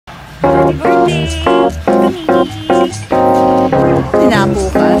birthday to me. Tinapo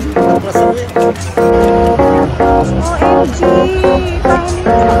ka? OMG!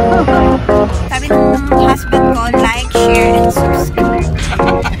 Sabi ng husband ko, like, share, and subscribe.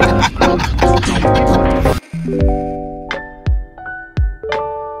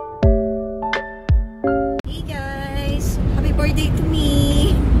 Hey guys! Happy birthday to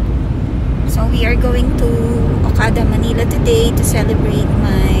me! So we are going to Okada Manila today to celebrate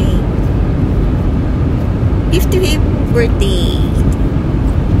my 55th birthday.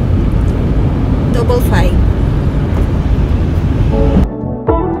 Double 5.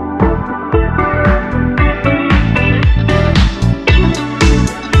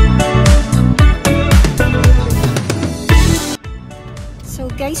 So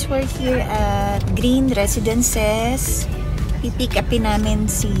guys, we're here at Green Residences. Pipick upin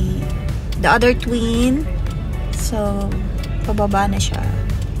namin si the other twin. So pababa na siya.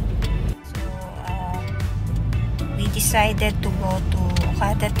 So we decided to go to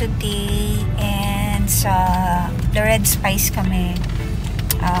Okada today, and sa The Red Spice kami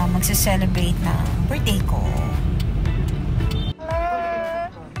magse-celebrate ng birthday ko.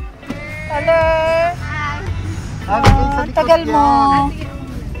 Hello! Hello! Tagal mo!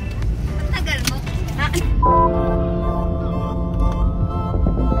 Tagal mo?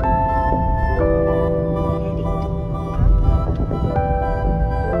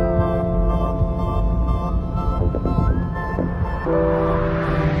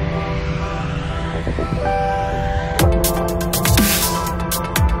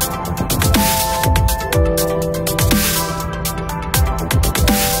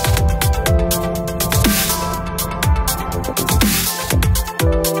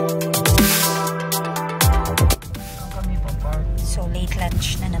 So late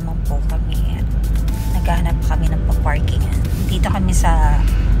lunch na naman po kami. Naghahanap kami ng pa-parking. Dito kami sa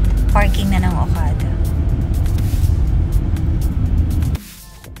parking na ng Okada.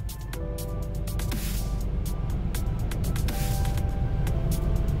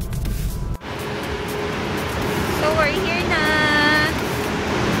 So we're here na.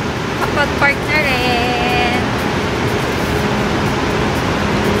 Kapag-park na rin.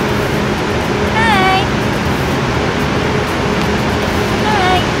 Hi!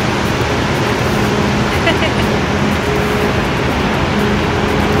 Hi!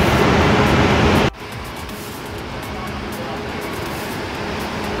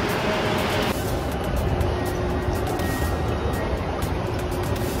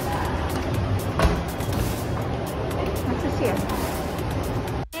 What's this here?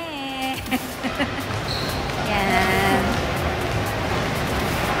 Yan.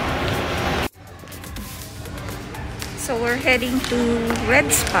 So we're heading to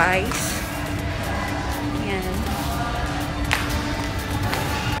Red Spice. Yan.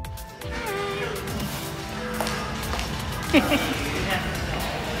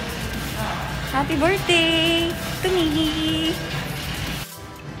 Happy birthday to me!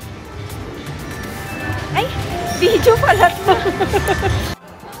 Ay! Video pala to!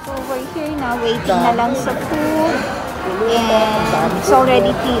 So we're here na, waiting na lang sa food. And it's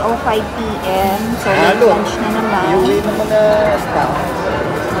already 3:05 p.m. So late lunch na naman.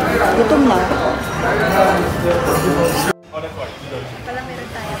 Gutom na. Pala meron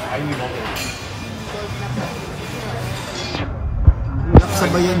tayo.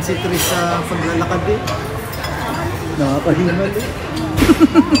 Sabayan si Tris sa paglalakad eh. Nakakahimal eh.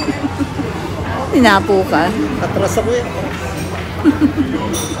 Tinapo ka? Atras ako eh.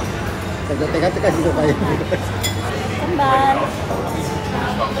 Teka, dito kayo. Kumban!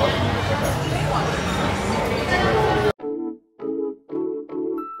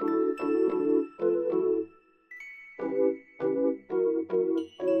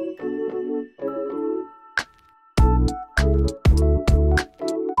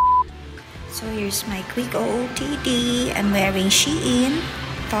 So here's my quick OOTD. I'm wearing Shein.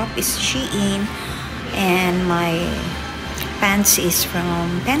 Top is Shein. And my pants is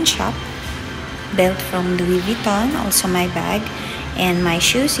from Pen Shop. Belt from Louis Vuitton. Also my bag. And my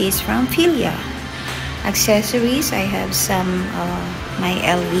shoes is from Filia. Accessories, I have some my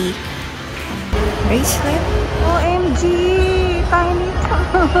LV bracelet. OMG! Tiny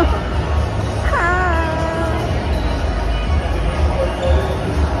top!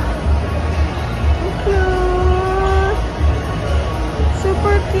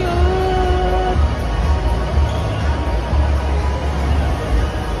 Super cute!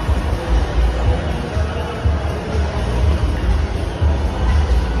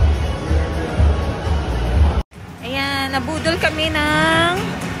 Ayan, nabudol kami ng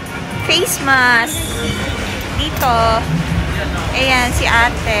face mask dito. Ayan, si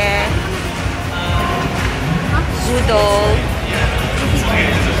ate. Budol.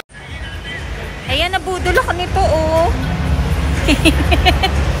 Ayan, nabudol ako nito, oh.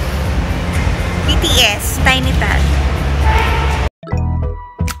 BTS, Tiny Tad.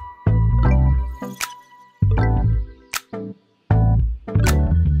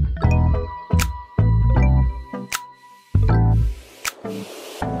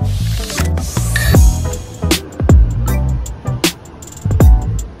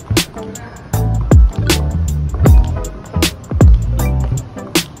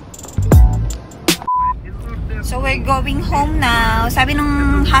 So we're going home now. Sabi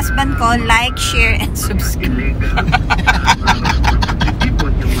ng husband ko, like, share, and subscribe.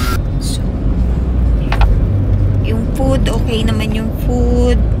 So, yung food, okay naman yung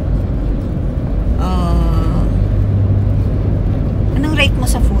food. Anong rate mo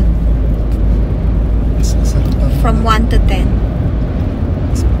sa food? From 1 to 10.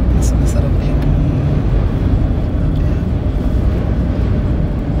 Mas masarap yung...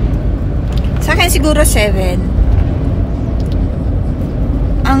 Sa akin siguro 7.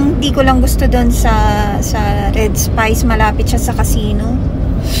 Ang di ko lang gusto doon sa Red Spice, malapit siya sa casino.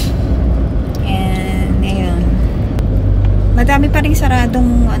 And ayun. Madami pa rin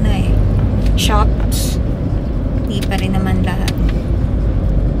saradong shops. Di pa rin naman lahat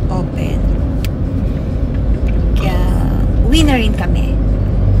open. Kaya uwi na rin kami.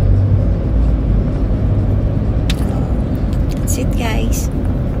 So, that's it guys.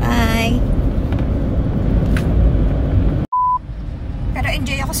 Bye. Pero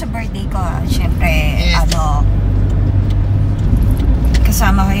enjoy ako sa birthday ko. Siyempre, yes.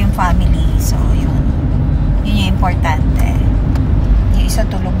 Kasama ko yung family. So, yun yung importante. Yung isa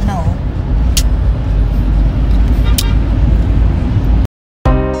tulog na, oh.